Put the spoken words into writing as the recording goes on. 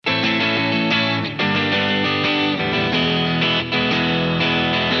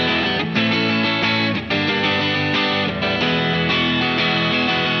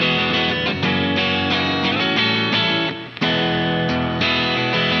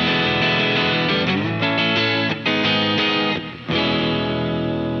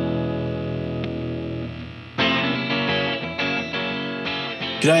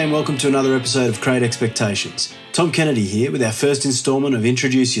G'day and welcome to another episode of Create Expectations. Tom Kennedy here with our first instalment of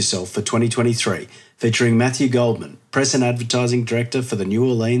Introduce Yourself for 2023, featuring Matthew Goldman, Press and Advertising Director for the New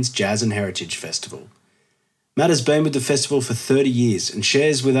Orleans Jazz and Heritage Festival. Matt has been with the festival for 30 years and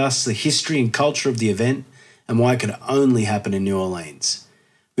shares with us the history and culture of the event and why it could only happen in New Orleans.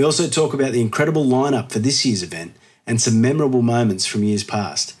 We also talk about the incredible lineup for this year's event and some memorable moments from years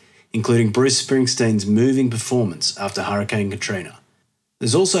past, including Bruce Springsteen's moving performance after Hurricane Katrina.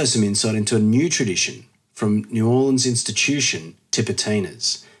 There's also some insight into a new tradition from New Orleans institution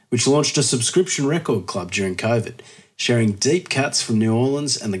Tipitinas, which launched a subscription record club during COVID, sharing deep cuts from New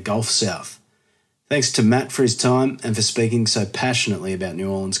Orleans and the Gulf South. Thanks to Matt for his time and for speaking so passionately about New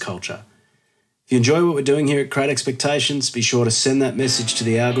Orleans culture. If you enjoy what we're doing here at Create Expectations, be sure to send that message to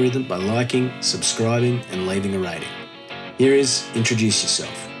the algorithm by liking, subscribing and leaving a rating. Here is Introduce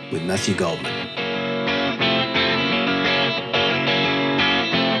Yourself with Matthew Goldman.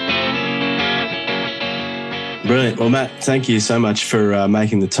 Brilliant. Well, Matt, thank you so much for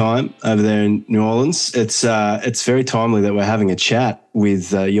making the time over there in New Orleans. It's very timely that we're having a chat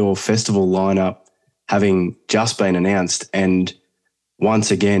with your festival lineup having just been announced. And once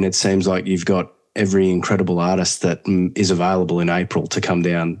again, it seems like you've got every incredible artist that is available in April to come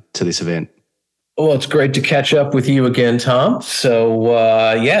down to this event. Well, it's great to catch up with you again, Tom. So,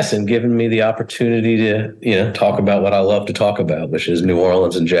 yes, and giving me the opportunity to, talk about what I love to talk about, which is New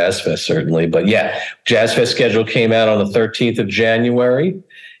Orleans and Jazz Fest, certainly. But yeah, Jazz Fest schedule came out on the 13th of January.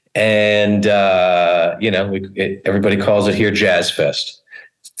 And, everybody calls it here Jazz Fest.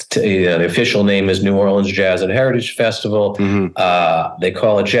 The official name is New Orleans Jazz and Heritage Festival. Mm-hmm. They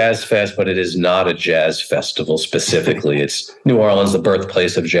call it Jazz Fest, but it is not a jazz festival specifically. It's New Orleans, the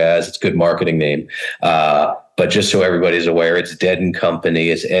birthplace of jazz. It's a good marketing name. But just so everybody's aware, it's Dead and Company,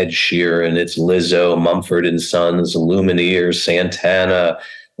 it's Ed Sheeran, it's Lizzo, Mumford and Sons, Lumineers, Santana,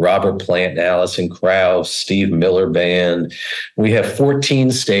 Robert Plant, Alison Krauss, Steve Miller Band. We have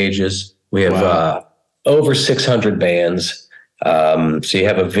 14 stages. We have over 600 bands. So you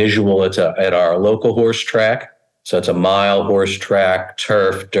have a visual at our local horse track. So it's a mile horse track,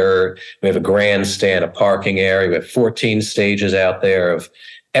 turf, dirt. We have a grandstand, a parking area. We have 14 stages out there of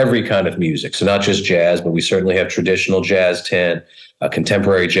every kind of music. So not just jazz, but we certainly have traditional jazz tent, a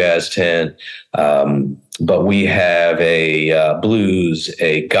contemporary jazz tent. But we have a blues,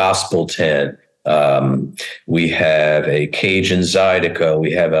 a gospel tent. We have a Cajun Zydeco,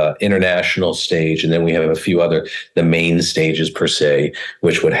 we have an international stage, and then we have a few other, the main stages per se,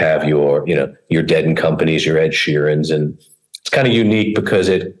 which would have your Dead and Companies, your Ed Sheerans. And it's kind of unique because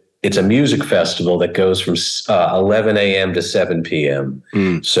it's a music festival that goes from 11 a.m. to 7 p.m.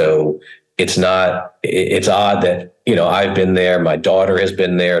 So it's odd that, I've been there, my daughter has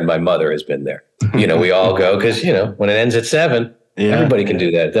been there, and my mother has been there. We all go because, when it ends at 7, yeah. Everybody can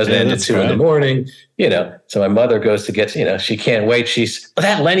do that. It doesn't end at 2 in the morning, So my mother goes to get, she can't wait.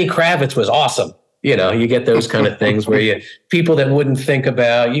 That Lenny Kravitz was awesome. You get those kind of things where people that wouldn't think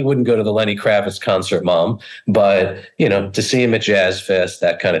about, you wouldn't go to the Lenny Kravitz concert, Mom, but, to see him at Jazz Fest,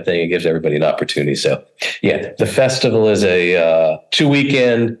 that kind of thing, it gives everybody an opportunity. So yeah, the festival is a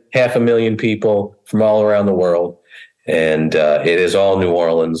 2-weekend, 500,000 people from all around the world. And it is all New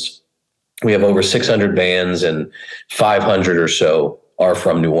Orleans. We have over 600 bands and 500 or so are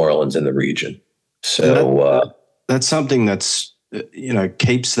from New Orleans in the region. So that's something that's,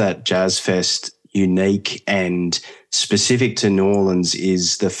 keeps that Jazz Fest unique and specific to New Orleans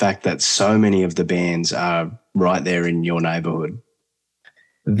is the fact that so many of the bands are right there in your neighborhood.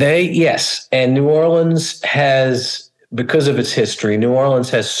 Yes. And New Orleans has, because of its history, New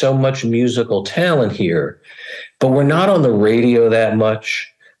Orleans has so much musical talent here, but we're not on the radio that much.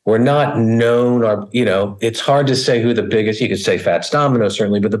 We're not known, or, it's hard to say who the biggest, you could say Fats Domino,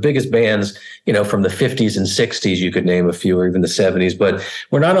 certainly, but the biggest bands, from the 50s and 60s, you could name a few, or even the 70s, but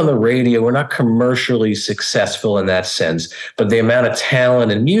we're not on the radio. We're not commercially successful in that sense, but the amount of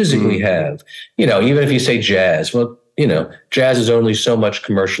talent and music we have, even if you say jazz, well, jazz is only so much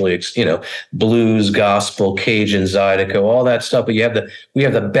commercially, blues, gospel, Cajun, Zydeco, all that stuff, but we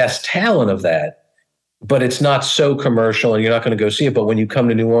have the best talent of that. But it's not so commercial and you're not going to go see it. But when you come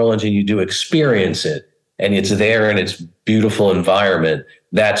to New Orleans and you do experience it and it's there in its beautiful environment,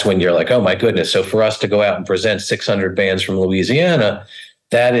 that's when you're like, oh my goodness. So for us to go out and present 600 bands from Louisiana,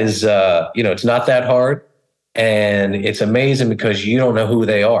 that is, it's not that hard. And it's amazing because you don't know who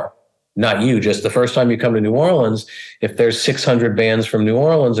they are. Not you, just the first time you come to New Orleans, if there's 600 bands from New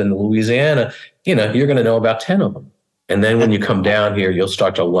Orleans and Louisiana, you're going to know about 10 of them. And then when you come down here, you'll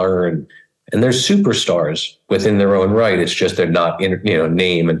start to learn. And they're superstars within their own right. It's just they're not,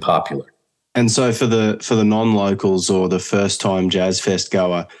 name and popular. And so for the non-locals or the first-time Jazz Fest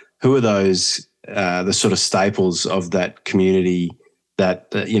goer, who are those the sort of staples of that community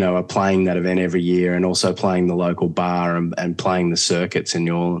that are playing that event every year and also playing the local bar and playing the circuits in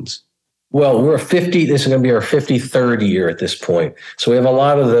New Orleans? Well, this is going to be our 53rd year at this point. So we have a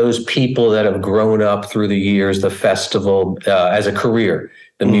lot of those people that have grown up through the years, the festival as a career.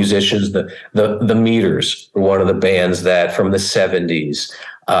 The musicians, the Meters were one of the bands that from the 70s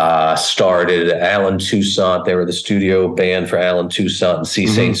started. Alan Toussaint, they were the studio band for Alan Toussaint and C.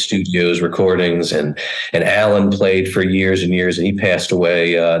 Saint Studios recordings. And Alan played for years and years, and he passed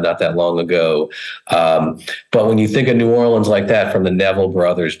away not that long ago. But when you think of New Orleans like that, from the Neville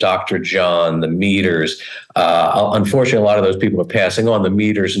Brothers, Dr. John, the Meters, unfortunately, a lot of those people are passing on. The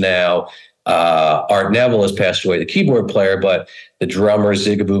Meters now, Art Neville has passed away, the keyboard player, but the drummer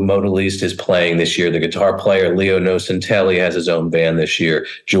Zigaboo Modaliste is playing this year. The guitar player Leo Nocentelli has his own band this year.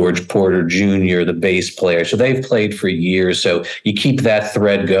 George Porter Jr., the bass player. So they've played for years. So you keep that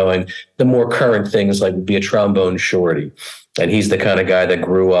thread going. The more current things like would be a trombone shorty. And he's the kind of guy that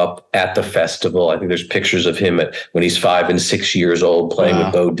grew up at the festival. I think there's pictures of him when he's 5 and 6 years old playing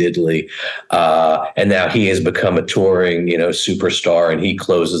with Bo Diddley. And now he has become a touring, superstar, and he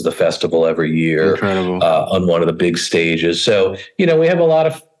closes the festival every year on one of the big stages. So, we have a lot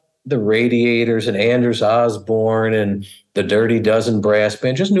of the Radiators and Anders Osborne and the Dirty Dozen brass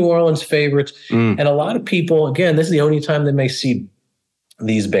band, just New Orleans favorites. And a lot of people, again, this is the only time they may see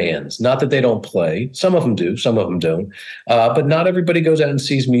these bands. Not that they don't play. Some of them do, some of them don't. But not everybody goes out and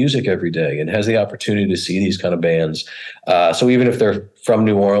sees music every day and has the opportunity to see these kind of bands. So even if they're from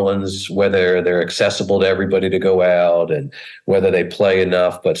New Orleans, whether they're accessible to everybody to go out and whether they play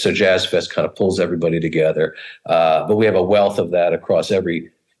enough. So Jazz Fest kind of pulls everybody together. But we have a wealth of that across every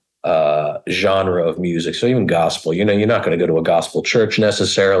genre of music. So even gospel, you're not going to go to a gospel church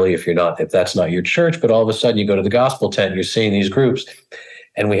necessarily if that's not your church, but all of a sudden you go to the gospel tent, you're seeing these groups.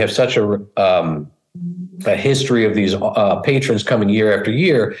 And we have such a history of these patrons coming year after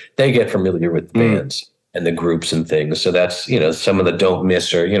year. They get familiar with the bands and the groups and things. So that's, some of the don't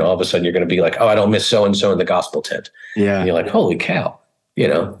miss, or, all of a sudden you're going to be like, oh, I don't miss so-and-so in the gospel tent. Yeah. And you're like, holy cow,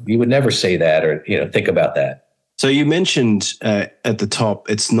 you would never say that or, think about that. So you mentioned at the top,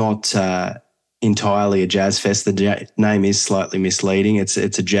 it's not entirely a jazz fest. The name is slightly misleading. It's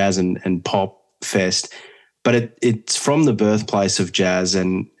a jazz and pop fest. But it's from the birthplace of jazz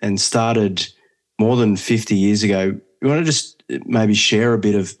and started more than 50 years ago. You want to just maybe share a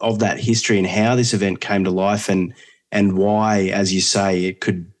bit of that history and how this event came to life and why, as you say, it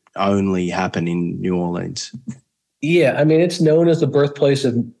could only happen in New Orleans? Yeah, it's known as the birthplace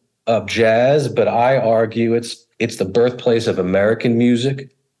of jazz, but I argue it's the birthplace of American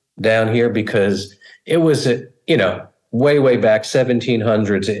music down here because it was, way back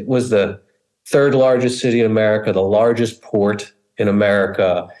 1700s. It was the third largest city in America, the largest port in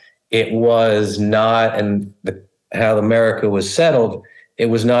America. It was not, how America was settled, it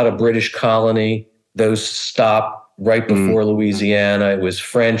was not a British colony. Those stopped right before Louisiana. It was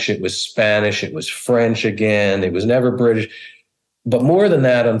French, it was Spanish, it was French again. It was never British. But more than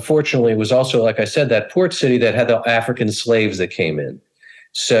that, unfortunately, it was also, like I said, that port city that had the African slaves that came in.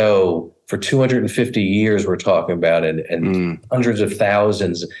 So for 250 years, we're talking about, and hundreds of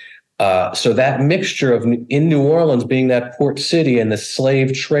thousands. So that mixture of in New Orleans being that port city and the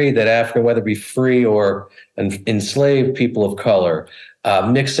slave trade that African, whether it be free or enslaved people of color,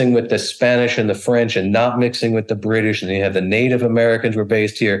 mixing with the Spanish and the French and not mixing with the British, and you have the Native Americans were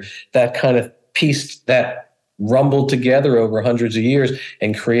based here, that kind of piece that rumbled together over hundreds of years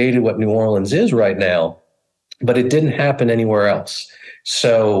and created what New Orleans is right now. But it didn't happen anywhere else.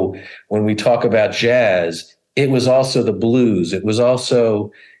 So when we talk about jazz, it was also the blues. It was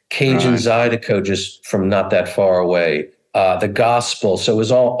also Cajun Zydeco, just from not that far away. The gospel. So it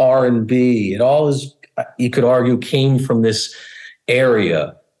was all R&B. It all is, you could argue, came from this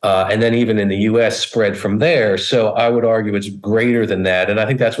area. And then even in the U.S. spread from there. So I would argue it's greater than that. And I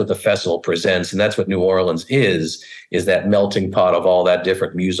think that's what the festival presents. And that's what New Orleans is that melting pot of all that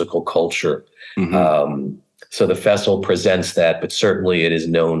different musical culture. So the festival presents that, but certainly it is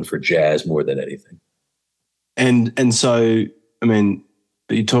known for jazz more than anything. And so,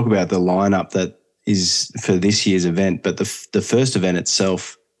 you talk about the lineup that is for this year's event, but the first event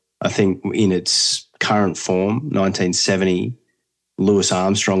itself, I think in its current form, 1970, Louis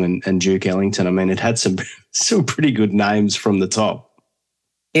Armstrong and Duke Ellington. It had some pretty good names from the top.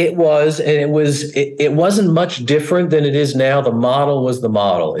 It was, and it wasn't much different than it is now. The model was the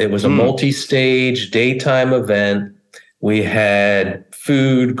model. It was a multi-stage daytime event. We had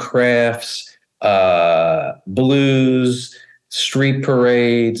food, crafts, blues, street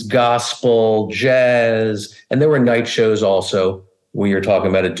parades, gospel, jazz, and there were night shows also. We were talking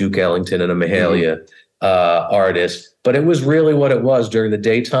about a Duke Ellington and a Mahalia artist. But it was really what it was during the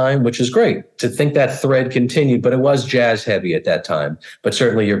daytime, which is great to think that thread continued. But it was jazz heavy at that time. But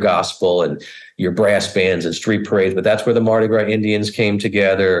certainly your gospel and your brass bands and street parades. But that's where the Mardi Gras Indians came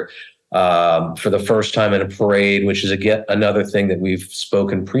together for the first time in a parade, which is again another thing that we've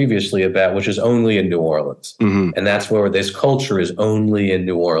spoken previously about, which is only in New Orleans. And that's where this culture is only in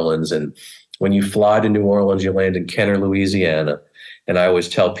New Orleans. And when you fly to New Orleans, you land in Kenner, Louisiana. And I always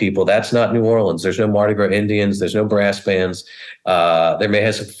tell people that's not New Orleans. There's no Mardi Gras Indians. There's no brass bands. There may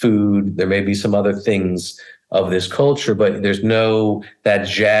have some food. There may be some other things of this culture, but there's no that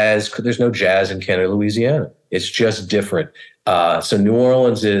jazz. There's no jazz in Kenner, Louisiana. It's just different. So New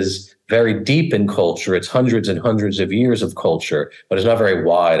Orleans is very deep in culture. It's hundreds and hundreds of years of culture, but it's not very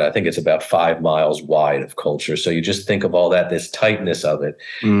wide. I think it's about 5 miles wide of culture. So you just think of all that, this tightness of it.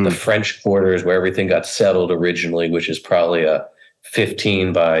 The French Quarter is where everything got settled originally, which is probably a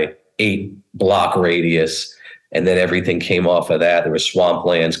 15 by 8 block radius. And then everything came off of that. There were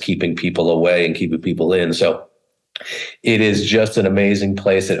swamplands keeping people away and keeping people in. So it is just an amazing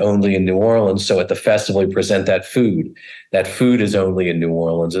place that only in New Orleans. So at the festival, we present that food. That food is only in New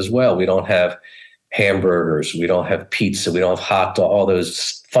Orleans as well. We don't have hamburgers. We don't have pizza. We don't have hot dog, all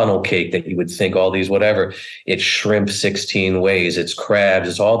those funnel cake that you would think, all these whatever. It's shrimp 16 ways. It's crabs.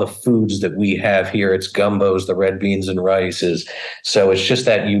 It's all the foods that we have here. It's gumbos, the red beans and rices. So it's just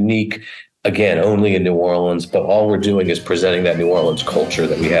that unique, again, only in New Orleans. But all we're doing is presenting that New Orleans culture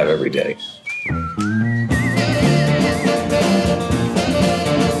that we have every day.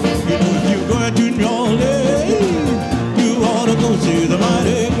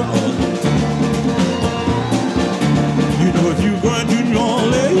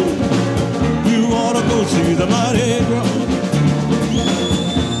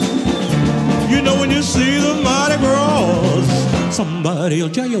 See the Mardi Gras, somebody will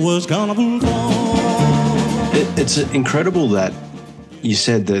tell you what's gonna move on. It's incredible that you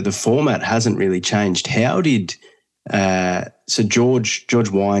said the format hasn't really changed. How did so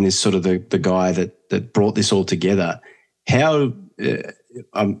George Wine is sort of the guy that brought this all together. How do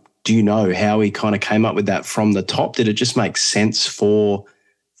you know how he kind of came up with that from the top? Did it just make sense for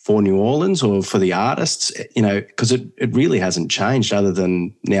New Orleans or for the artists? You know, because it really hasn't changed other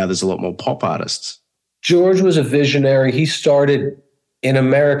than now there's a lot more pop artists. George was a visionary. He started in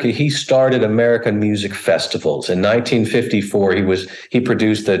America. He started American music festivals. In 1954, he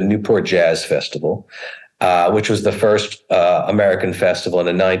produced the Newport Jazz Festival, which was the first American festival. And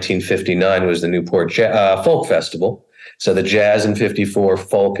in 1959 was the Newport Folk Festival. So the jazz in 54,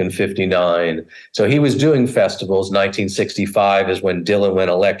 folk in 59. So he was doing festivals. 1965 is when Dylan went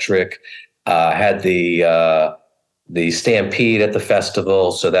electric, had the Stampede at the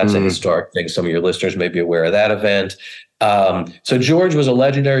festival. So that's a historic thing. Some of your listeners may be aware of that event. So George was a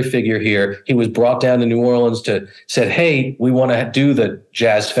legendary figure here. He was brought down to New Orleans said, hey, we want to do the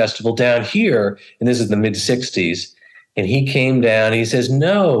jazz festival down here. And this is the mid 60s. And he came down, he says,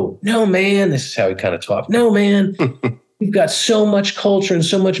 no, man. This is how he kind of talked. No, man, you've got so much culture and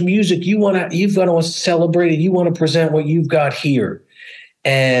so much music. You've got to celebrate it. You want to present what you've got here.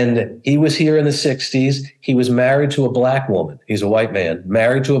 And he was here in the 60s. He was married to a black woman. He's a white man,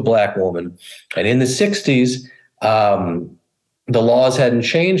 married to a black woman. And in the 60s, the laws hadn't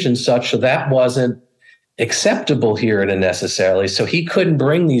changed and such, so that wasn't acceptable here necessarily. So he couldn't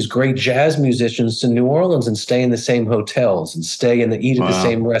bring these great jazz musicians to New Orleans and stay in the same hotels and eat at the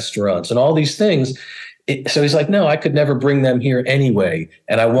same restaurants and all these things. So he's like, no, I could never bring them here anyway,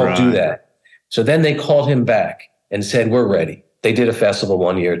 and I won't do that. So then they called him back and said, we're ready. They did a festival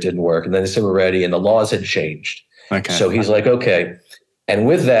one year, it didn't work. And then they said, we're ready. And the laws had changed. Okay. So he's like, okay. And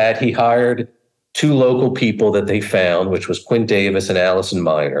with that, he hired 2 local people that they found, which was Quint Davis and Allison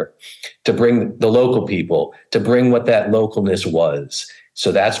Miner, to bring the local people, to bring what that localness was.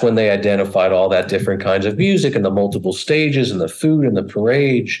 So that's when they identified all that different kinds of music and the multiple stages and the food and the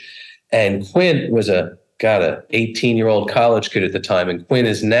parade. And Quint was a 18-year-old college kid at the time. And Quint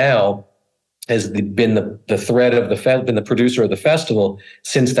is now has been the thread of been the producer of the festival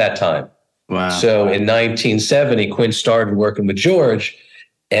since that time. Wow. So in 1970, Quint started working with George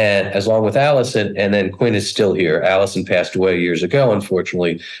and along with Allison, and then Quint is still here. Allison passed away years ago,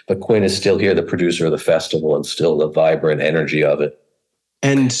 unfortunately, but Quint is still here, the producer of the festival, and still the vibrant energy of it.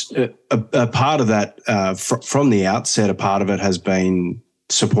 And a part of that, from the outset, a part of it has been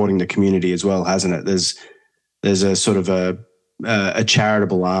supporting the community as well, hasn't it? There's a sort of a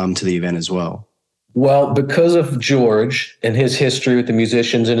charitable arm to the event as well. Well, because of George and his history with the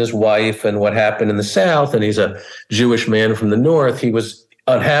musicians and his wife and what happened in the South, and he's a Jewish man from the North, he was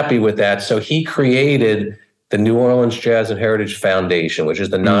unhappy with that. So he created the New Orleans Jazz and Heritage Foundation, which is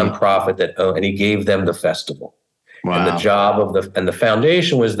the nonprofit and he gave them the festival. Wow. And the job of the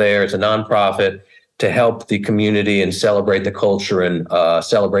foundation was there. It's a nonprofit to help the community and celebrate the culture and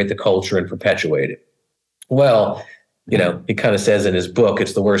perpetuate it. Well, you know, he kind of says in his book,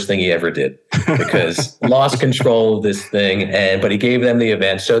 it's the worst thing he ever did because lost control of this thing. But he gave them the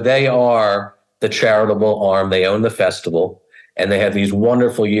event. So they are the charitable arm. They own the festival and they have these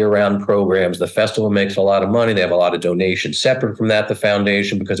wonderful year-round programs. The festival makes a lot of money. They have a lot of donations separate from that, the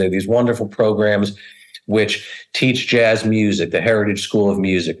foundation, because they have these wonderful programs which teach jazz music, the Heritage School of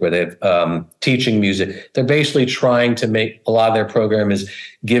Music, where they're teaching music. They're basically trying to make a lot of their program is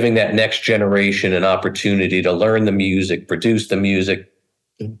giving that next generation an opportunity to learn the music, produce the music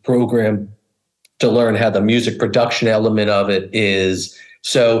program, to learn how the music production element of it is.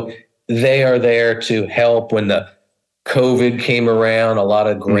 So they are there to help when the COVID came around, a lot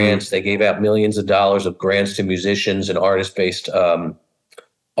of grants, they gave out millions of dollars of grants to musicians and artist-based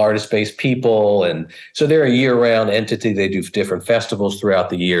people. And so they're a year-round entity. They do different festivals throughout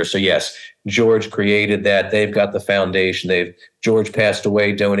the year. So yes, George created that. They've got the foundation. George passed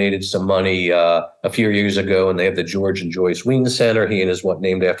away, donated some money a few years ago, and they have the George and Joyce Wein Center.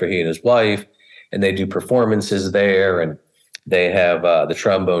 Named after he and his wife, and they do performances there. And they have the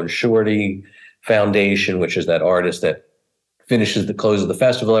Trombone Shorty Foundation, which is that artist that finishes the close of the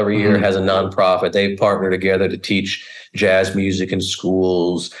festival every year, has a nonprofit. They partner together to teach jazz music in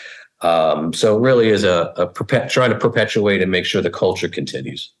schools. So it really is trying to perpetuate and make sure the culture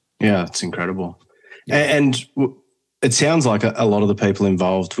continues. Yeah, it's incredible. And it sounds like a lot of the people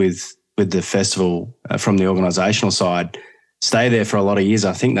involved with the festival from the organisational side stay there for a lot of years.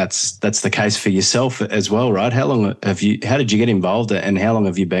 I think that's the case for yourself as well, right? How did you get involved and how long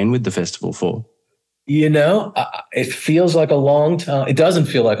have you been with the festival for? You know, it feels like a long time. It doesn't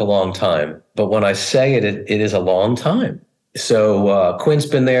feel like a long time, but when I say it is a long time. So Quint's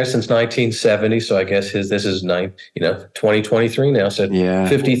been there since 1970. So I guess this is 2023 now. So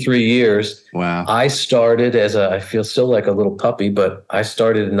 53 years. Wow. I started I feel still like a little puppy, but I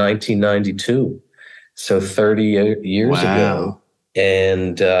started in 1992. So 30 years ago.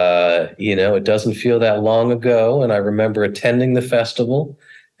 And, it doesn't feel that long ago. And I remember attending the festival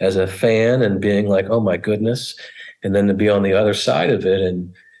as a fan and being like, oh my goodness. And then to be on the other side of it.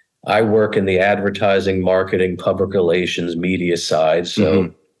 And I work in the advertising, marketing, public relations, media side.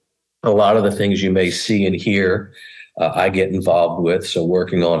 So a lot of the things you may see and hear, I get involved with. So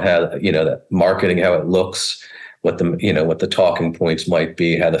working on how, that marketing, how it looks, what the talking points might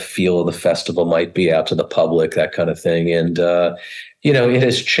be, how the feel of the festival might be out to the public, that kind of thing. And, it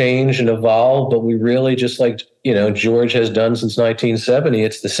has changed and evolved, but we really just like, George has done since 1970.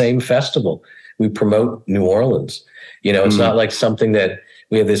 It's the same festival. We promote New Orleans. It's not like something that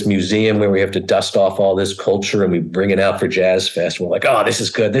we have this museum where we have to dust off all this culture and we bring it out for Jazz Fest. We're like, oh, this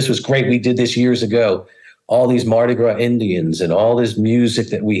is good. This was great. We did this years ago. All these Mardi Gras Indians and all this music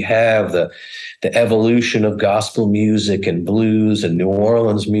that we have, the evolution of gospel music and blues and New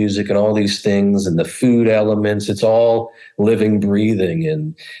Orleans music and all these things and the food elements, it's all living, breathing.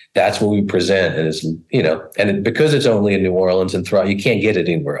 And that's what we present. And it's, because it's only in New Orleans and you can't get it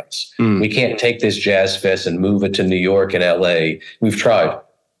anywhere else. We can't take this Jazz Fest and move it to New York and LA. We've tried.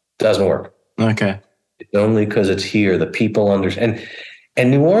 Doesn't work. Okay. It's only because it's here. The people understand. And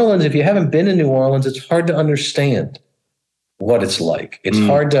New Orleans, if you haven't been in New Orleans, it's hard to understand what it's like. It's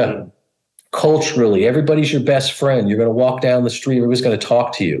hard to culturally, everybody's your best friend. You're going to walk down the street, everybody's going to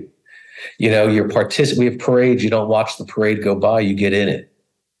talk to you. We have parades, you don't watch the parade go by, you get in it.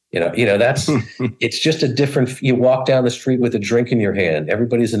 That's it's just a different, you walk down the street with a drink in your hand.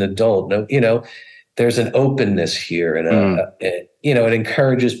 Everybody's an adult. There's an openness here and it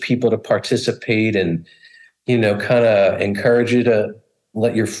encourages people to participate and kind of encourage you to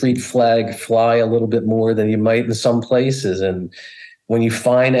let your freak flag fly a little bit more than you might in some places. And when you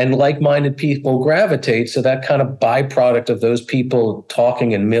find, and like-minded people gravitate, so that kind of byproduct of those people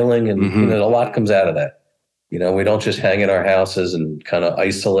talking and milling and, a lot comes out of that. We don't just hang in our houses and kind of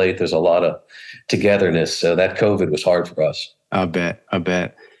isolate. There's a lot of togetherness. So that COVID was hard for us. I bet.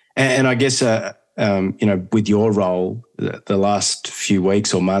 And I guess, with your role, the last few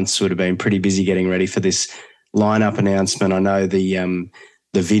weeks or months would have been pretty busy getting ready for this lineup announcement. I know the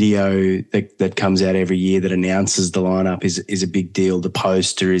video that comes out every year that announces the lineup is a big deal. The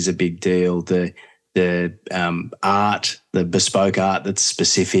poster is a big deal. The art, the bespoke art that's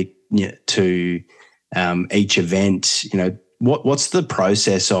specific to each event. What's the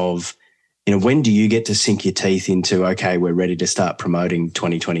process of when do you get to sink your teeth into, okay, we're ready to start promoting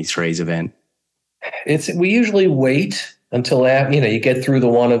 2023's event? We usually wait until you get through the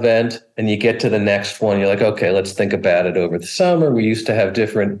one event and you get to the next one. You're like, okay, let's think about it over the summer. We used to have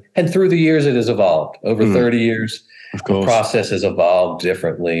different, and through the years it has evolved. Over 30 years, of course, the process has evolved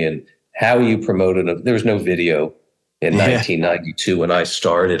differently. And how you promoted it, there was no video in 1992 when I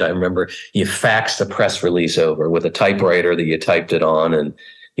started. I remember you faxed the press release over with a typewriter that you typed it on, and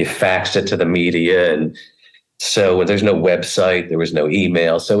you faxed it to the media. And so there's no website, there was no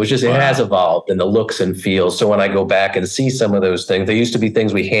email. So it was just, It has evolved in the looks and feels. So when I go back and see some of those things, there used to be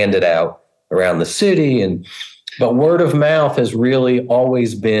things we handed out around the city, but word of mouth has really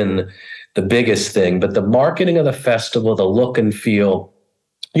always been the biggest thing. But the marketing of the festival, the look and feel,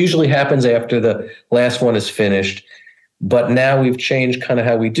 usually happens after the last one is finished. But now we've changed kind of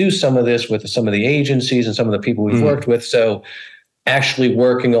how we do some of this with some of the agencies and some of the people we've worked with. So actually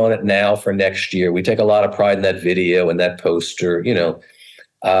working on it now for next year. We take a lot of pride in that video and that poster.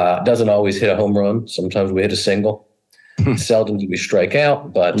 Doesn't always hit a home run. Sometimes we hit a single. Seldom do we strike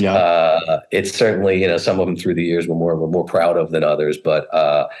out, but it's certainly, some of them through the years we're more proud of than others. But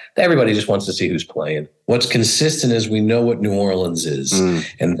everybody just wants to see who's playing. What's consistent is we know what New Orleans is,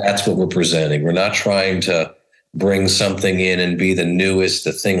 and that's what we're presenting. We're not trying to bring something in and be the newest,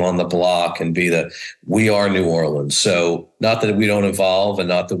 the thing on the block, and we are New Orleans. So not that we don't evolve and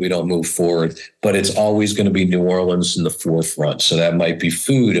not that we don't move forward, but it's always going to be New Orleans in the forefront. So that might be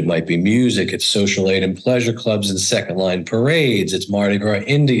food, it might be music, it's social aid and pleasure clubs and second line parades, it's Mardi Gras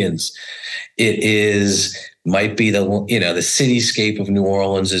Indians. Might be the cityscape of New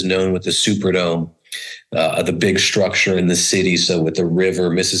Orleans is known with the Superdome. The big structure in the city. So with the river,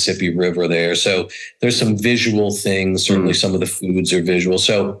 Mississippi River there. So there's some visual things. Certainly some of the foods are visual.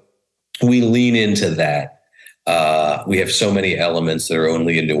 So we lean into that. We have so many elements that are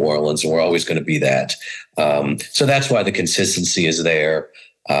only in New Orleans, and we're always going to be that. So that's why the consistency is there.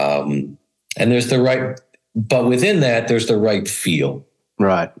 And there's but within that, there's the right feel.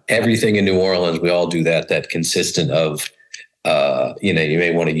 Right. Everything in New Orleans, we all do that consistent of, you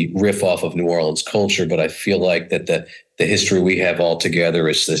may want to riff off of New Orleans culture, but I feel like that the history we have all together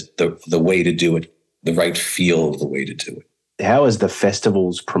is the way to do it, the right feel of the way to do it. How has the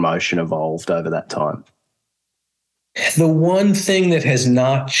festival's promotion evolved over that time? The one thing that has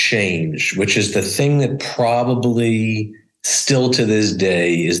not changed, which is the thing that probably still to this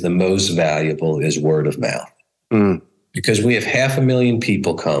day is the most valuable, is word of mouth. Because we have 500,000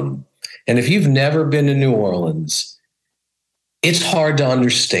 people come. And if you've never been to New Orleans, it's hard to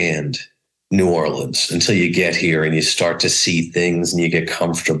understand New Orleans until you get here and you start to see things and you get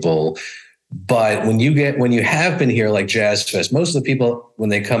comfortable. But when you have been here, like Jazz Fest, most of the people, when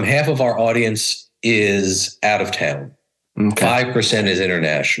they come, half of our audience is out of town. Okay. 5% is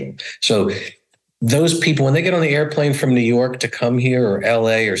international. So those people, when they get on the airplane from New York to come here, or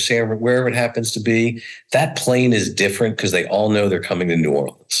LA or San, wherever it happens to be, that plane is different because they all know they're coming to New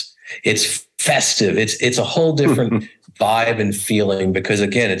Orleans. It's festive. It's a whole different vibe and feeling, because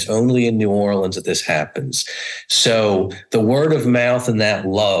again, it's only in New Orleans that this happens. So the word of mouth and that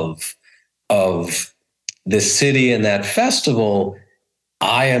love of the city and that festival,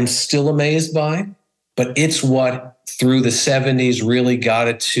 I am still amazed by, but it's what through the 70s really got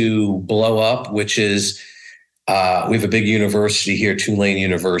it to blow up, which is we have a big university here, Tulane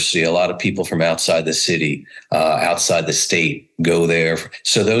University. A lot of people from outside the city, outside the state go there.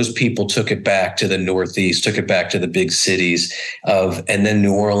 So those people took it back to the Northeast, took it back to the big cities and then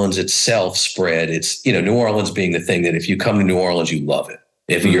New Orleans itself spread. It's, New Orleans being the thing that if you come to New Orleans, you love it.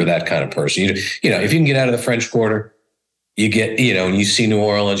 If you're that kind of person, if you can get out of the French Quarter, you get, and you see New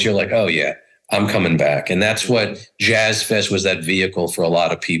Orleans, you're like, oh yeah, I'm coming back. And that's what Jazz Fest was, that vehicle for a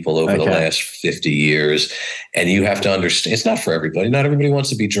lot of people over the last 50 years. And you have to understand, it's not for everybody. Not everybody wants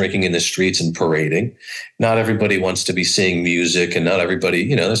to be drinking in the streets and parading. Not everybody wants to be seeing music, and not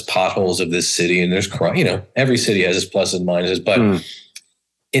everybody, there's potholes of this city, and there's, every city has its pluses and minuses, but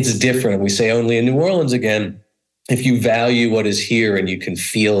it's different. We say only in New Orleans again. If you value what is here and you can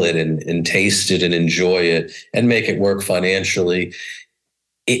feel it and taste it and enjoy it and make it work financially,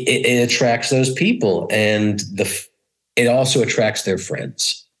 it attracts those people, and it also attracts their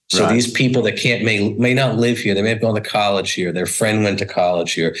friends. So these people that may not live here, they may have gone to college here, their friend went to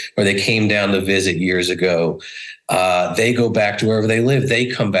college here, or they came down to visit years ago. They go back to wherever they live. They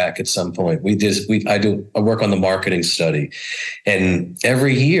come back at some point. I work on the marketing study, and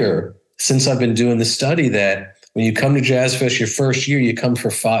every year since I've been doing the study, that when you come to Jazz Fest your first year, you come for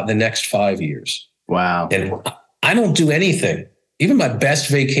the next 5 years. Wow. And I don't do anything. Even my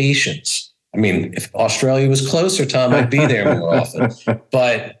best vacations, I mean, if Australia was closer, Tom, I'd be there more often.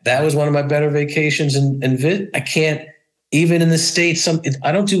 But that was one of my better vacations. And I can't, even in the States,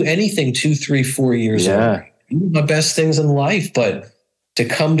 I don't do anything 2, 3, 4 years old. My best things in life. But to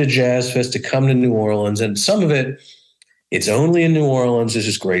come to Jazz Fest, to come to New Orleans, and some of it, it's only in New Orleans, this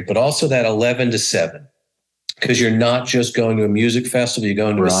is great, but also that 11 to 7, because you're not just going to a music festival, you're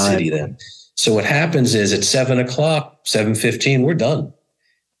going to a city then. So what happens is at 7 o'clock, 7:15, we're done.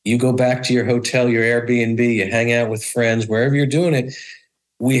 You go back to your hotel, your Airbnb, you hang out with friends, wherever you're doing it.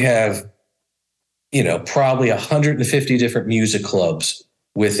 We have, probably 150 different music clubs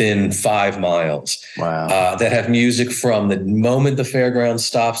within 5 miles. Wow. That have music from the moment the fairground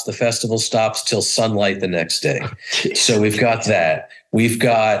stops, the festival stops, till sunlight the next day. So we've got that. We've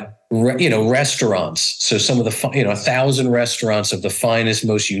got, restaurants. So some of the, 1,000 restaurants of the finest,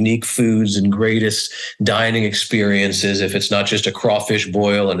 most unique foods and greatest dining experiences. If it's not just a crawfish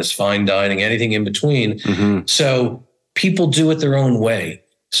boil and it's fine dining, anything in between. Mm-hmm. So people do it their own way.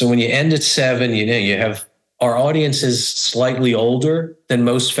 So when you end at 7, you have, our audience is slightly older than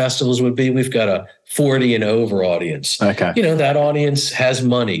most festivals would be. We've got a 40 and over audience. Okay. That audience has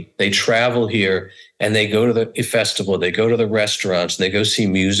money. They travel here and they go to the festival, they go to the restaurants, and they go see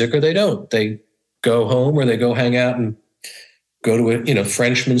music, or they don't. They go home or they go hang out and go to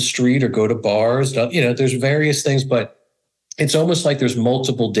Frenchman Street or go to bars. There's various things, but it's almost like there's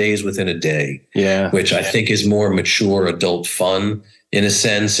multiple days within a day. Yeah. Which I think is more mature adult fun in a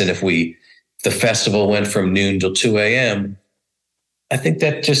sense. And if the festival went from noon till 2 a.m., I think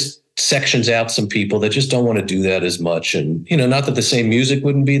that just sections out some people that just don't want to do that as much. And, not that the same music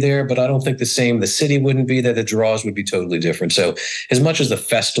wouldn't be there, but I don't think the city wouldn't be there. The draws would be totally different. So as much as the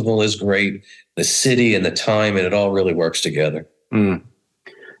festival is great, the city and the time, and it all really works together. Mm.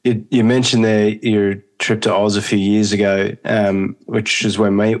 You mentioned there your trip to Oz a few years ago, which is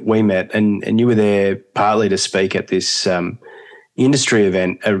when we met, and you were there partly to speak at this industry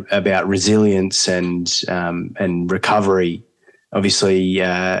event about resilience and recovery. Obviously,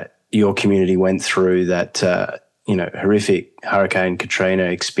 your community went through that horrific Hurricane Katrina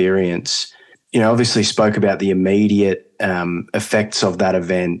experience. Obviously spoke about the immediate effects of that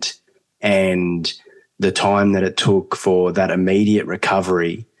event and the time that it took for that immediate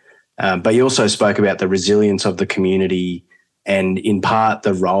recovery. But you also spoke about the resilience of the community and, in part,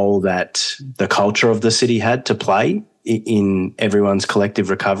 the role that the culture of the city had to play in everyone's collective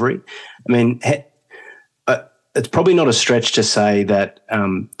recovery. I mean, it's probably not a stretch to say that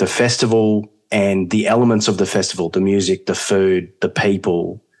the festival and the elements of the festival, the music, the food, the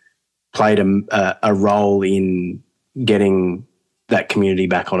people, played a role in getting that community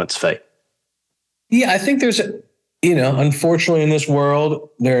back on its feet. Yeah, I think there's, unfortunately in this world,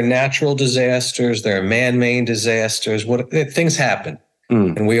 there are natural disasters, there are man-made disasters. Things happen.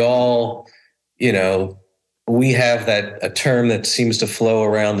 And we all, we have a term that seems to flow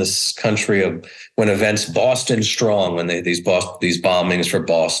around this country of when events, Boston strong, when these bombings for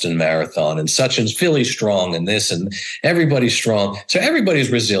Boston Marathon and such, and Philly strong, and this, and everybody's strong. So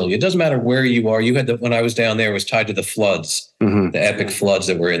everybody's resilient. It doesn't matter where you are. You had when I was down there, it was tied to the floods, the epic floods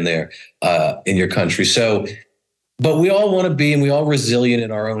that were in there in your country. So, but we all want to be, and we all resilient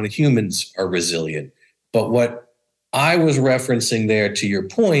in our own. Humans are resilient. But what I was referencing there, to your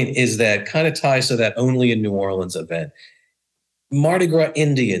point, is that kind of ties to that only in New Orleans event. Mardi Gras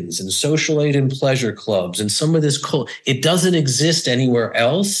Indians and social aid and pleasure clubs and some of this it doesn't exist anywhere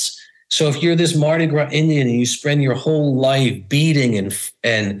else. So if you're this Mardi Gras Indian and you spend your whole life beating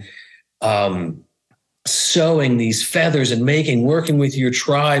and sewing these feathers and working with your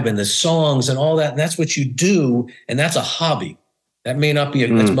tribe and the songs and all that, and that's what you do, and that's a hobby. That may not be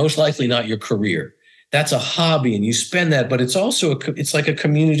that's most likely not your career. That's a hobby, and you spend that, but it's also it's like a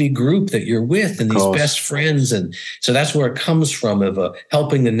community group that you're with and these best friends. And so that's where it comes from, of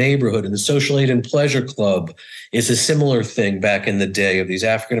helping the neighborhood. And the Social Aid and Pleasure Club is a similar thing back in the day, of these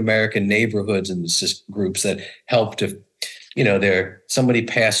African-American neighborhoods and groups that helped to, somebody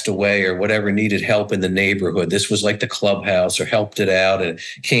passed away or whatever, needed help in the neighborhood. This was like the clubhouse, or helped it out, and it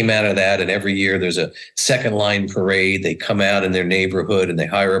came out of that. And every year there's a second line parade. They come out in their neighborhood and they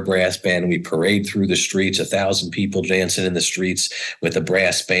hire a brass band, and we parade through the streets, 1,000 people dancing in the streets with a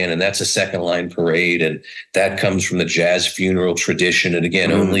brass band. And that's a second line parade. And that comes from the jazz funeral tradition. And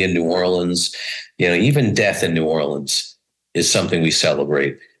again, only in New Orleans, even death in New Orleans is something we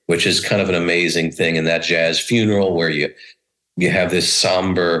celebrate, which is kind of an amazing thing. In that jazz funeral, where you have this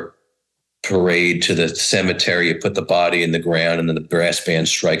somber parade to the cemetery, you put the body in the ground, and then the brass band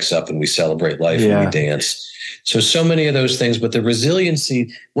strikes up and we celebrate life and we dance. So many of those things, but the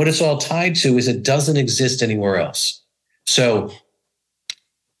resiliency, what it's all tied to is it doesn't exist anywhere else. So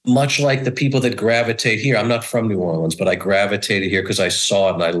much like the people that gravitate here. I'm not from New Orleans, but I gravitated here because I saw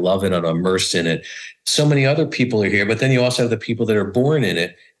it and I love it and I'm immersed in it. So many other people are here, but then you also have the people that are born in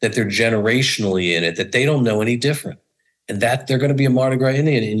it, that they're generationally in it, that they don't know any different. And that they're going to be a Mardi Gras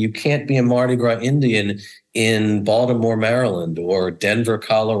Indian. And you can't be a Mardi Gras Indian in Baltimore, Maryland, or Denver,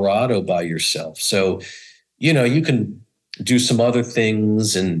 Colorado by yourself. So, you can do some other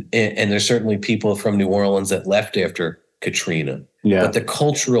things. And there's certainly people from New Orleans that left after Katrina. Yeah. But the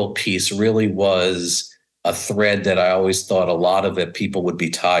cultural piece really was a thread that I always thought a lot of it people would be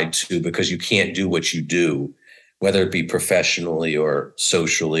tied to, because you can't do what you do, whether it be professionally or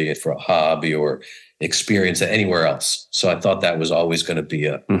socially for a hobby or experience anywhere else. So I thought that was always going to be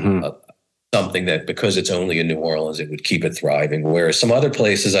a something that, because it's only in New Orleans, it would keep it thriving. Whereas some other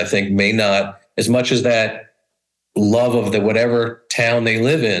places, I think, may not, as much as that love of the whatever town they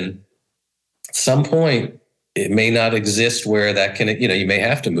live in, at some point, it may not exist where that can, you may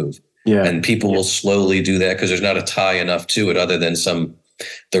have to move. Yeah. And people will slowly do that because there's not a tie enough to it other than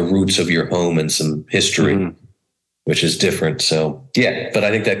the roots of your home and some history, which is different. So, yeah, but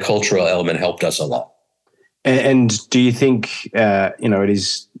I think that cultural element helped us a lot. And do you think, it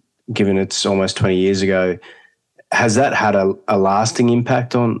is, given it's almost 20 years ago, has that had a lasting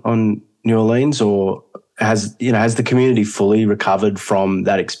impact on New Orleans, or has the community fully recovered from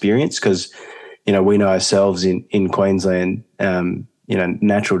that experience? Because, we know ourselves in Queensland,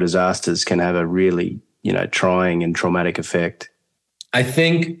 natural disasters can have a really, trying and traumatic effect. I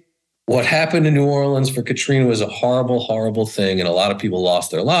think what happened in New Orleans for Katrina was a horrible, horrible thing. And a lot of people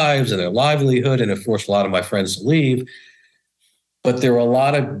lost their lives and their livelihood, and it forced a lot of my friends to leave. But there were a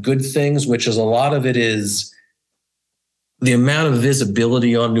lot of good things, which is a lot of it is the amount of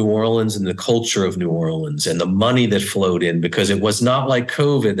visibility on New Orleans and the culture of New There and the money that flowed in, because it was not like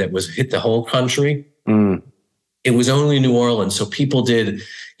COVID that hit the whole country. It was only New Orleans. So people did,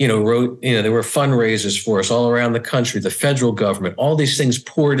 there were fundraisers for us all around the country, the federal government, all these things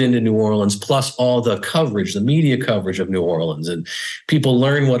poured into New Orleans, plus all the coverage, the media coverage of New Orleans. And people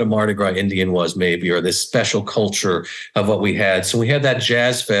learned what a Mardi Gras Indian was, maybe, or this special culture of what we had. So we had that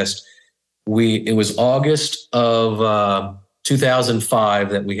Jazz Fest. It was August of 2005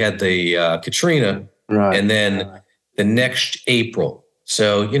 that we had the Katrina. Right. And then the next April.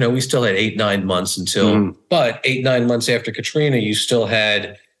 So, we still had 8-9 months until, but 8-9 months after Katrina, you still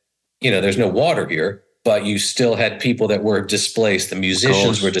had, there's no water here, but you still had people that were displaced. The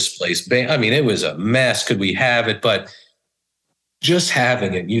musicians were displaced. I mean, it was a mess. Could we have it? But just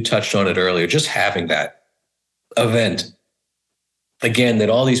having it, you touched on it earlier, just having that event, again, that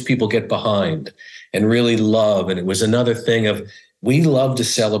all these people get behind and really love. And it was another thing of, we love to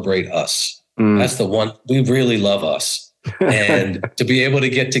celebrate us. That's the one, we really love us. And to be able to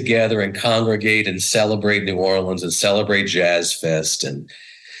get together and congregate and celebrate New Orleans and celebrate Jazz Fest. And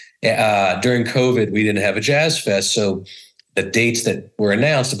during COVID, we didn't have a Jazz Fest. So the dates that were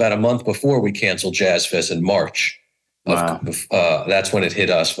announced about a month before, we canceled Jazz Fest in March. Wow. That's when it hit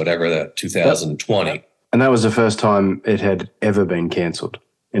us, whatever, the 2020. And that was the first time it had ever been canceled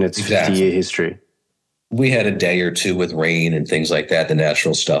in its 50-year history. We had a day or two with rain and things like that, the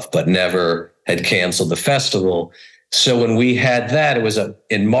natural stuff, but never had canceled the festival. So when we had that, it was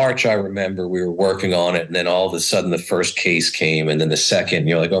in March, I remember we were working on it. And then all of a sudden the first case came, and then the second,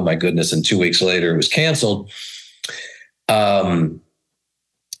 you're like, oh my goodness. And 2 weeks later it was canceled. We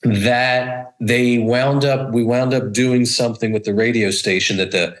wound up doing something with the radio station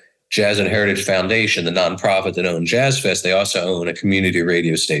that the Jazz and Heritage Foundation, the nonprofit that owned Jazz Fest, they also own a community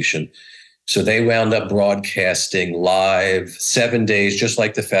radio station. So they wound up broadcasting live 7 days, just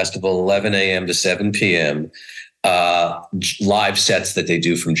like the festival, 11 a.m. to 7 p.m., live sets that they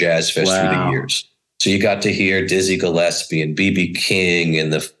do from Jazz Fest through the years. So you got to hear Dizzy Gillespie and B.B. King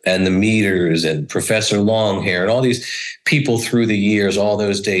and the Meters and Professor Longhair and all these people through the years, all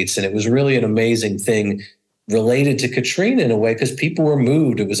those dates. And it was really an amazing thing related to Katrina in a way, because people were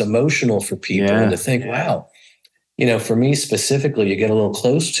moved. It was emotional for people. And to think, wow, for me specifically, you get a little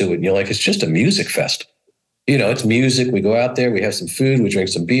close to it and you're like, it's just a music festival. It's music. We go out there, we have some food, we drink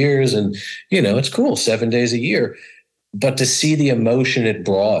some beers, and, it's cool 7 days a year. But to see the emotion it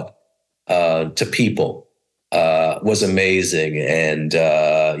brought to people was amazing. And,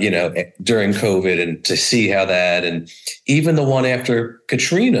 during COVID, and to see how that, and even the one after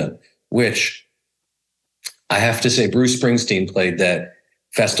Katrina, which I have to say, Bruce Springsteen played that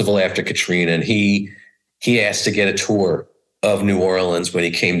festival after Katrina, and he asked to get a tour of New Orleans when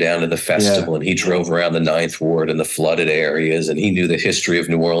he came down to the festival, and he drove around the Ninth Ward and the flooded areas, and he knew the history of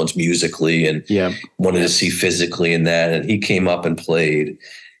New Orleans musically and wanted to see physically in that. And he came up and played.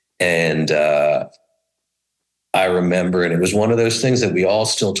 And I remember, and it was one of those things that we all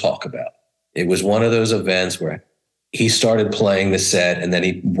still talk about. It was one of those events where he started playing the set and then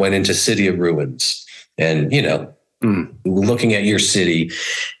he went into City of Ruins and, looking at your city,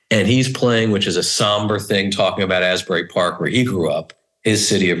 and he's playing, which is a somber thing, talking about Asbury Park, where he grew up, his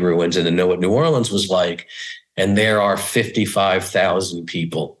City of Ruins, and to know what New Orleans was like. And there are 55,000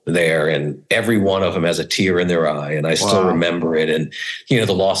 people there, and every one of them has a tear in their eye. And I still remember it. And, the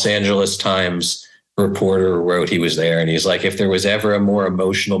Los Angeles Times reporter wrote he was there, and he's like, if there was ever a more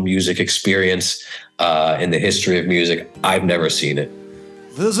emotional music experience in the history of music, I've never seen it.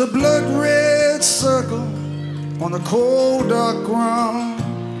 There's a blood red circle on the cold dark ground,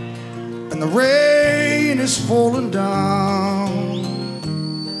 and the rain is falling down.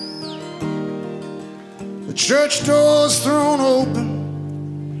 The church door's thrown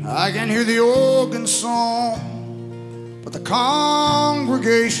open, I can hear the organ song, but the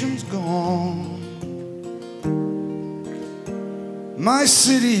congregation's gone. My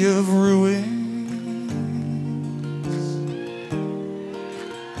city of ruins,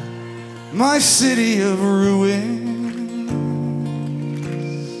 my city of ruins.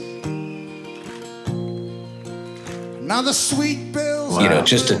 Now the sweet bells.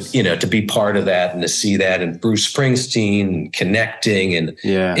 Just to be part of that and to see that, and Bruce Springsteen connecting, and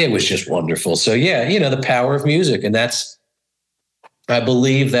it was just wonderful. So the power of music, and I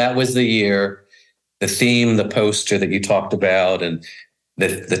believe that was the year. The theme, the poster that you talked about, and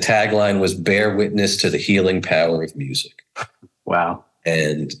the tagline was "Bear witness to the healing power of music." Wow!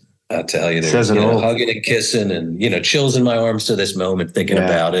 And I'll tell you, there's hugging and kissing, and chills in my arms to this moment thinking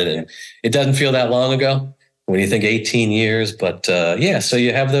about it, and it doesn't feel that long ago. When you think 18 years, but so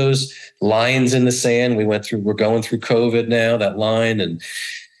you have those lines in the sand. We're going through COVID now, that line, and,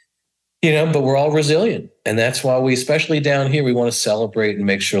 but we're all resilient. And that's why we, especially down here, we want to celebrate and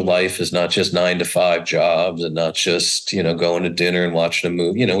make sure life is not just 9-to-5 jobs and not just, going to dinner and watching a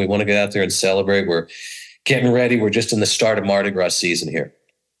movie. We want to get out there and celebrate. We're getting ready. We're just in the start of Mardi Gras season here.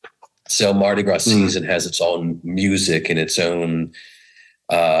 So Mardi Gras season has its own music and its own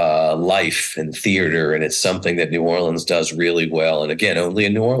life and theater, and it's something that New Orleans does really well. And again, only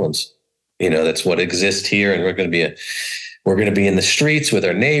in New Orleans, that's what exists here. And we're going to be in the streets with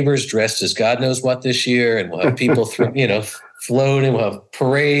our neighbors dressed as God knows what this year, and we'll have people floating, we'll have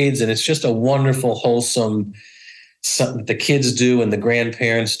parades, and it's just a wonderful, wholesome something the kids do and the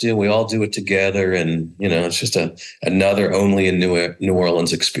grandparents do. We all do it together, and it's just another only in New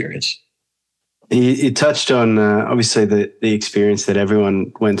Orleans experience. You touched on obviously the experience that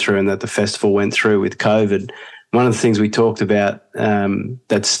everyone went through and that the festival went through with COVID. One of the things we talked about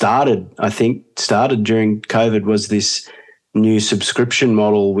that started during COVID was this new subscription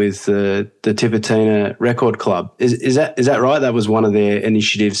model with the Tipitina Record Club. Is that right? That was one of their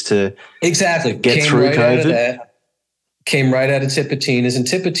initiatives to get through COVID. Came right out of Tipitina's, and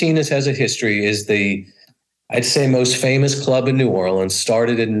Tipitina's has a history. Is the I'd say most famous club in New Orleans,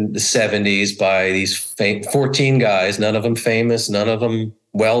 started in the 70s by these 14 guys, none of them famous, none of them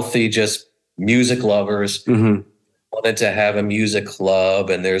wealthy, just music lovers. Mm-hmm. Wanted to have a music club,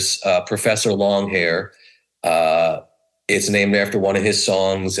 and there's Professor Longhair. It's named after one of his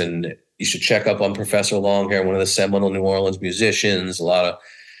songs, and you should check up on Professor Longhair, one of the seminal New Orleans musicians. A lot of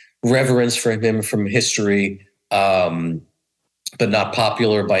reverence for him from history. But not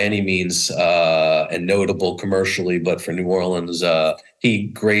popular by any means, and notable commercially. But for New Orleans, he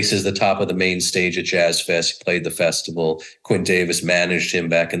graces the top of the main stage at Jazz Fest. He played the festival. Quinn Davis managed him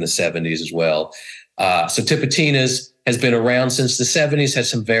back in the 70s as well. So Tipitina's has been around since the 70s, had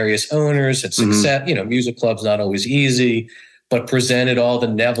some various owners, had success. Mm-hmm. Music clubs not always easy, but presented all the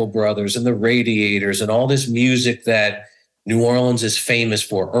Neville Brothers and the Radiators and all this music that New Orleans is famous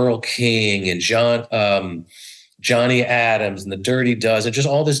for. Earl King and Johnny Adams and the Dirty Dozen, just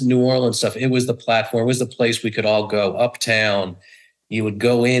all this New Orleans stuff. It was the platform. It was the place we could all go uptown. You would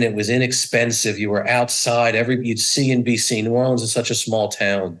go in. It was inexpensive. You were outside. You'd see and be seen. New Orleans is such a small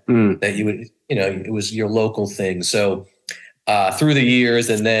town that you would, it was your local thing. So through the years,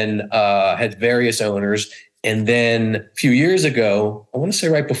 and then had various owners. And then a few years ago, I want to say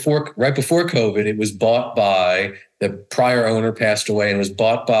right before COVID, it was bought by the prior owner passed away, and was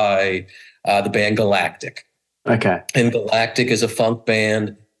bought by the band Galactic. Okay. And Galactic is a funk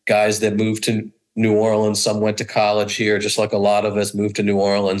band, guys that moved to New Orleans. Some went to college here, just like a lot of us moved to New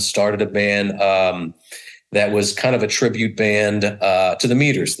Orleans, started a band that was kind of a tribute band to the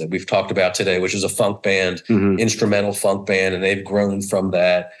Meters that we've talked about today, which is a funk band, instrumental funk band. And they've grown from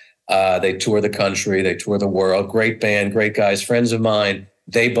that. They tour the country, they tour the world. Great band, great guys, friends of mine.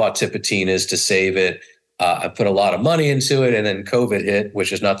 They bought Tipitina's to save it. I put a lot of money into it, and then COVID hit,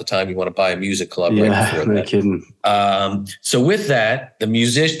 which is not the time you want to buy a music club right before that. Kidding. So with that,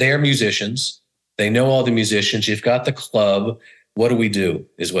 they are musicians. They know all the musicians. You've got the club. What do we do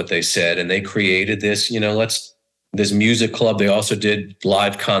is what they said. And they created this, this music club. They also did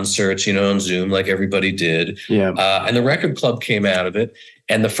live concerts, on Zoom like everybody did. Yeah. And the record club came out of it.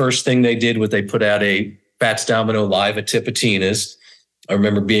 And the first thing they did was they put out a Fats Domino live at Tipitina's. I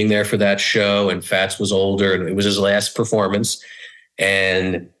remember being there for that show, and Fats was older, and it was his last performance.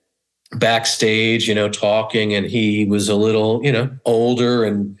 And backstage, talking, and he was a little, older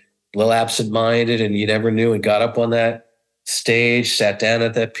and a little absent-minded, and you never knew, and got up on that stage, sat down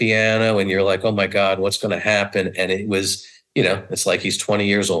at that piano, and you're like, oh my God, what's going to happen? And it was, it's like he's 20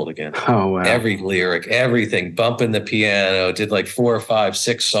 years old again. Oh, wow. Every lyric, everything, bumping the piano, did like 4 or 5,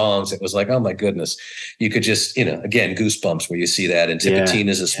 6 songs. It was like, oh my goodness. You could just, again, goosebumps where you see that. And Tipitina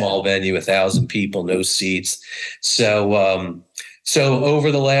is a small venue, 1,000 people, no seats. So over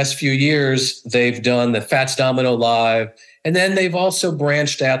the last few years, they've done the Fats Domino Live, and then they've also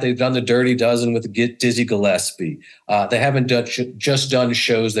branched out. They've done the Dirty Dozen with Dizzy Gillespie. They haven't just done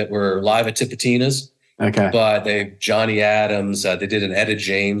shows that were live at Tipitina's. Okay. But Johnny Adams, they did an Etta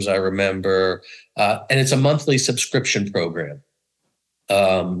James, I remember. And it's a monthly subscription program.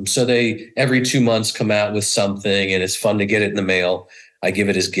 So they, every 2 months, come out with something, and it's fun to get it in the mail. I give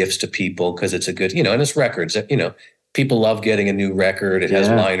it as gifts to people because it's a good, and it's records, people love getting a new record. It has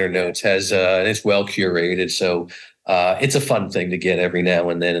liner notes, and it's well curated. So it's a fun thing to get every now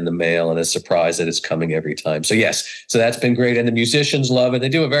and then in the mail, and a surprise that it's coming every time. So yes, so that's been great. And the musicians love it. They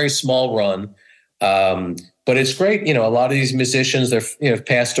do a very small run. But it's great. A lot of these musicians, they're,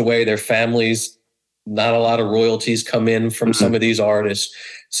 passed away, their families, not a lot of royalties come in from some of these artists.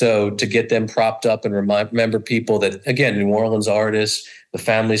 So to get them propped up and remember people that, again, New Orleans artists, the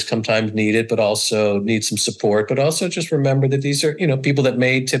families sometimes need it, but also need some support, but also just remember that these are, people that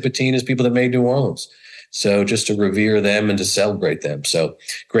made Tipitina's, people that made New Orleans. So just to revere them and to celebrate them. So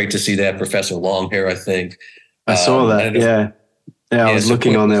great to see that. Professor Longhair, I think. I saw that. Yeah, I was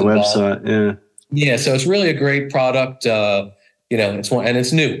looking on their website. Yeah. Yeah, so it's really a great product. It's one, and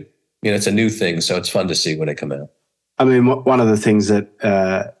it's new. It's a new thing, so it's fun to see when they come out. I mean, one of the things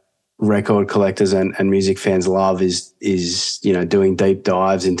that record collectors and music fans love is doing deep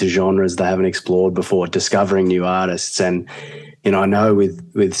dives into genres they haven't explored before, discovering new artists. And I know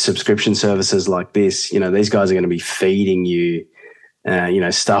with subscription services like this, these guys are going to be feeding you,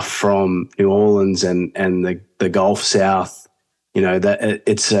 stuff from New Orleans and the Gulf South. That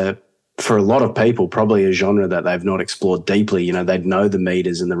it's for a lot of people, probably a genre that they've not explored deeply. They'd know the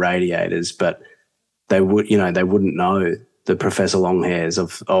Meters and the Radiators, but they wouldn't know the Professor Longhairs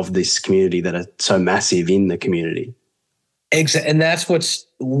of this community that are so massive in the community. Exactly. And that's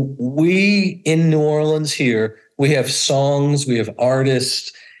we in New Orleans here, we have songs, we have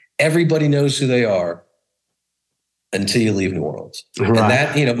artists, everybody knows who they are until you leave New Orleans. Right. And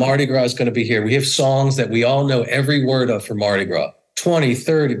that, Mardi Gras is going to be here. We have songs that we all know every word of for Mardi Gras. 20,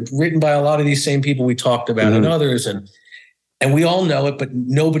 30, written by a lot of these same people we talked about and others. And we all know it, but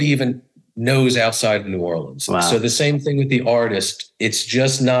nobody even knows outside of New Orleans. Wow. So the same thing with the artist. It's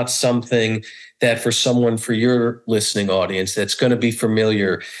just not something that for your listening audience, that's going to be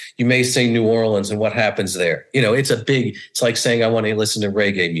familiar. You may say New Orleans and what happens there. It's like saying, I want to listen to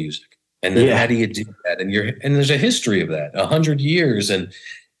reggae music. And then how do you do that? And there's a history of that, 100 years, and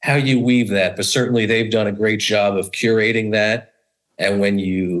how you weave that. But certainly they've done a great job of curating that. And when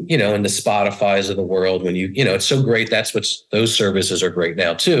in the Spotify's of the world, when it's so great. Those services are great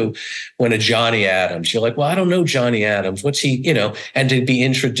now too. When a Johnny Adams, you're like, well, I don't know Johnny Adams. What's he, and to be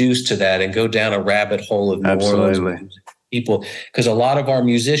introduced to that and go down a rabbit hole of New Orleans people, because a lot of our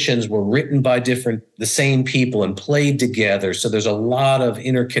musicians were written by the same people and played together. So there's a lot of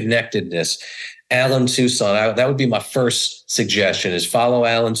interconnectedness. Alan Toussaint, that would be my first suggestion, is follow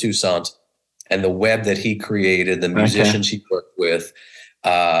Alan Toussaint and the web that he created, the musicians he worked with,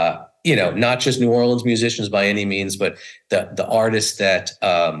 not just New Orleans musicians by any means, but the artists that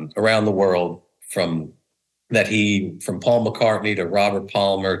around the world, from Paul McCartney to Robert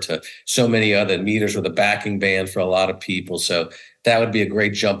Palmer to so many other. Meters were the backing band for a lot of people. So that would be a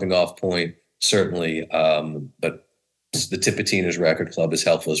great jumping off point, certainly. But the Tipitina's Record Club is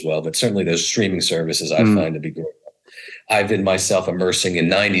helpful as well. But certainly those streaming services I find to be great. I've been myself immersing in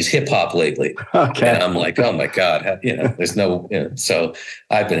 90s hip hop lately. Okay. And I'm like, oh my God, there's no, so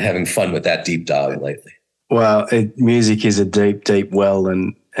I've been having fun with that deep dive lately. Well, music is a deep, deep well,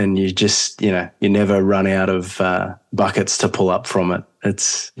 and you just, you never run out of buckets to pull up from it.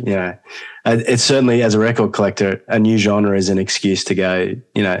 It's, it's certainly, as a record collector, a new genre is an excuse to go,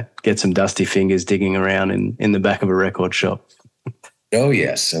 get some dusty fingers digging around in the back of a record shop. Oh,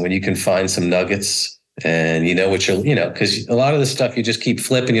 yes. And when you can find some nuggets and what because a lot of the stuff you just keep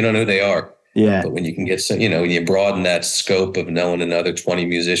flipping, you don't know who they are. Yeah. But when you can get some, when you broaden that scope of knowing another 20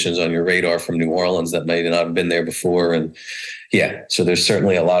 musicians on your radar from New Orleans that may not have been there before. And so there's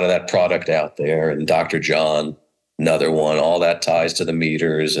certainly a lot of that product out there. And Dr. John, another one, all that ties to the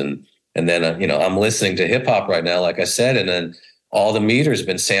meters. And then, I'm listening to hip hop right now, like I said, and then all the meters have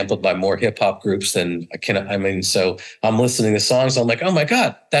been sampled by more hip hop groups than so I'm listening to songs. I'm like, oh my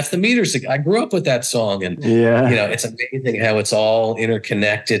God, that's the meters. I grew up with that song. And, it's amazing how it's all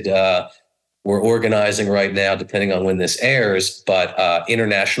interconnected. We're organizing right now, depending on when this airs, but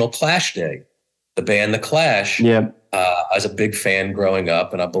International Clash Day, the band The Clash. Yeah. I was a big fan growing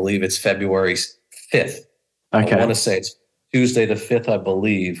up, and I believe it's February 5th. Okay. I want to say it's Tuesday the 5th, I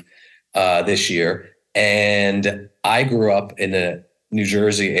believe, this year. And I grew up in the New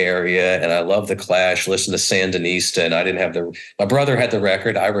Jersey area, and I love The Clash, listened to Sandinista, and I didn't have my brother had the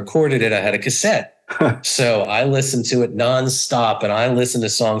record. I recorded it. I had a cassette. So I listened to it nonstop, and I listened to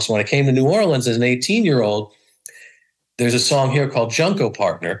songs. So when I came to New Orleans as an 18-year-old, there's a song here called Junko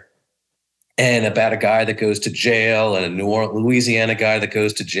Partner, and about a guy that goes to jail and a Louisiana guy that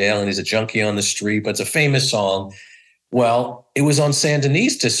goes to jail, and he's a junkie on the street, but it's a famous song. Well, it was on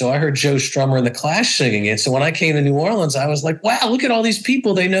Sandinista, so I heard Joe Strummer and The Clash singing it. So when I came to New Orleans, I was like, wow, look at all these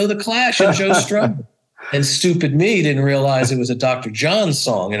people. They know The Clash and Joe Strummer. And stupid me didn't realize it was a Dr. John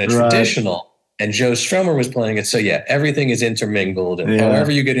song and a traditional. And Joe Strummer was playing it. So everything is intermingled. And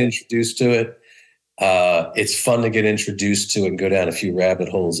however you get introduced to it, it's fun to get introduced to and go down a few rabbit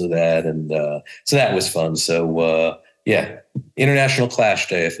holes of that. And so that was fun. So, International Clash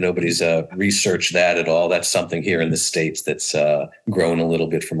Day, if nobody's researched that at all, that's something here in the States that's grown a little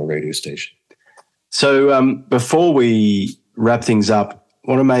bit from a radio station. So before we wrap things up,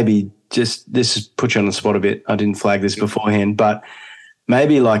 I want to maybe this has put you on the spot a bit. I didn't flag this beforehand, but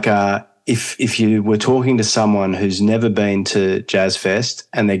maybe like if you were talking to someone who's never been to Jazz Fest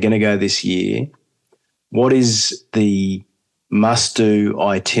and they're going to go this year, what is the must-do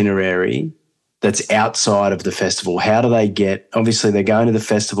itinerary that's outside of the festival? How do they get, obviously they're going to the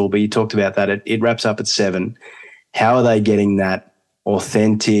festival, but you talked about that, it wraps up at 7. How are they getting that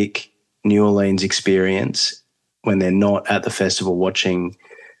authentic New Orleans experience when they're not at the festival watching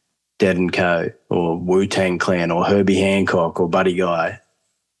Dead & Co. or Wu-Tang Clan or Herbie Hancock or Buddy Guy?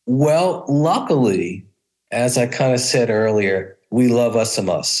 Well, luckily, as I kind of said earlier, we love us some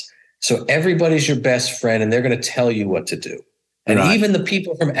us. So everybody's your best friend and they're going to tell you what to do. And even the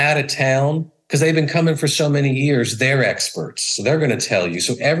people from out of town, because they've been coming for so many years, they're experts. So they're going to tell you.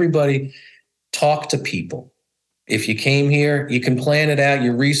 So everybody talk to people. If you came here, you can plan it out,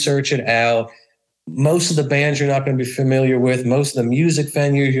 you research it out. Most of the bands you're not going to be familiar with. Most of the music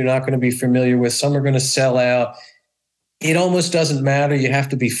venues you're not going to be familiar with. Some are going to sell out. It almost doesn't matter. You have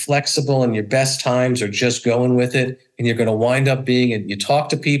to be flexible, and your best times are just going with it. And you're going to wind up being, and you talk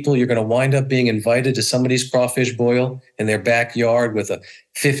to people, you're going to wind up being invited to somebody's crawfish boil in their backyard with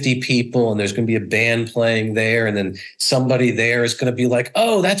 50 people, and there's going to be a band playing there. And then somebody there is going to be like,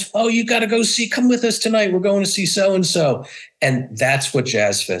 oh, you got to go come with us tonight. We're going to see so-and-so. And that's what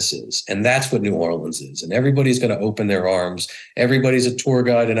Jazz Fest is. And that's what New Orleans is. And everybody's going to open their arms. Everybody's a tour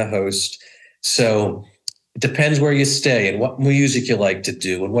guide and a host. So it depends where you stay and what music you like to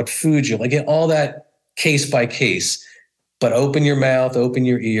do and what food you like, all that case by case. But open your mouth, open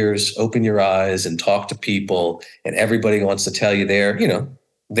your ears, open your eyes, and talk to people. And everybody wants to tell you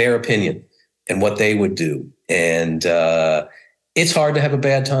their opinion and what they would do. And it's hard to have a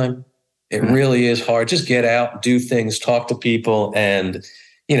bad time. It really is hard. Just get out, do things, talk to people. And,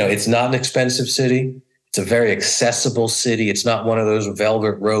 it's not an expensive city. It's a very accessible city. It's not one of those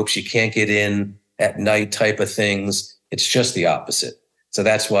velvet ropes you can't get in at night type of things. It's just the opposite. So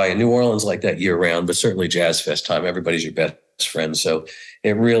that's why New Orleans like that year round, but certainly Jazz Fest time, everybody's your best friend. So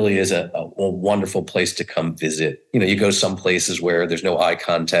it really is a wonderful place to come visit. You go some places where there's no eye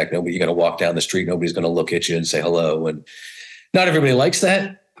contact. You're going to walk down the street. Nobody's going to look at you and say hello. And not everybody likes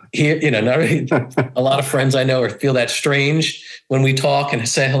that. Here, a lot of friends I know feel that strange when we talk and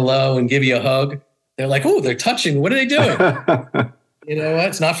say hello and give you a hug. They're like, oh, they're touching. What are they doing?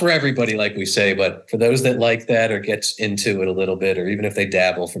 It's not for everybody, like we say, but for those that like that or gets into it a little bit, or even if they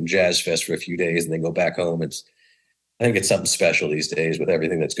dabble from Jazz Fest for a few days and then go back home, I think it's something special these days with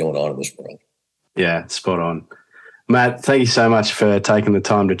everything that's going on in this world. Yeah, spot on. Matt, thank you so much for taking the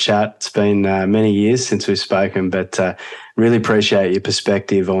time to chat. It's been many years since we've spoken, but really appreciate your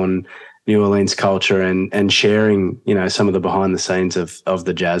perspective on New Orleans culture and sharing, some of the behind the scenes of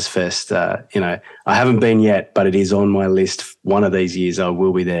the Jazz Fest. I haven't been yet, but it is on my list. One of these years I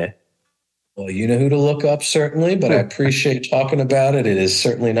will be there. Well, you know who to look up, certainly, but I appreciate talking about it. It is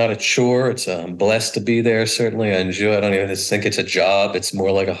certainly not a chore. I'm blessed to be there, certainly. I enjoy it. I don't even think it's a job. It's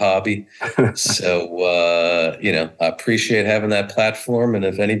more like a hobby. So, I appreciate having that platform. And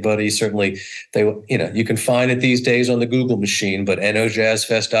if anybody, certainly, you can find it these days on the Google machine, but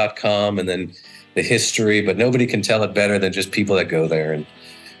nojazzfest.com and then the history. But nobody can tell it better than just people that go there and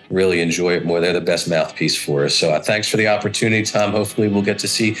really enjoy it more. They're the best mouthpiece for us. So thanks for the opportunity, Tom. Hopefully we'll get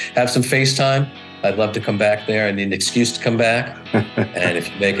to have some FaceTime. I'd love to come back there. I need an excuse to come back. And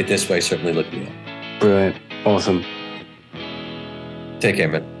if you make it this way, certainly look me up. Brilliant. Awesome. Take care,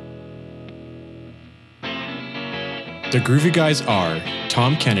 man. The Groovy Guys are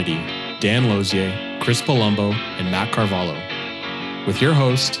Tom Kennedy, Dan Lozier, Chris Palumbo, and Matt Carvalho. With your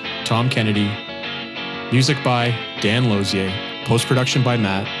host, Tom Kennedy. Music by Dan Lozier. Post-production by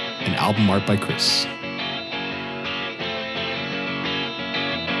Matt, and album art by Chris.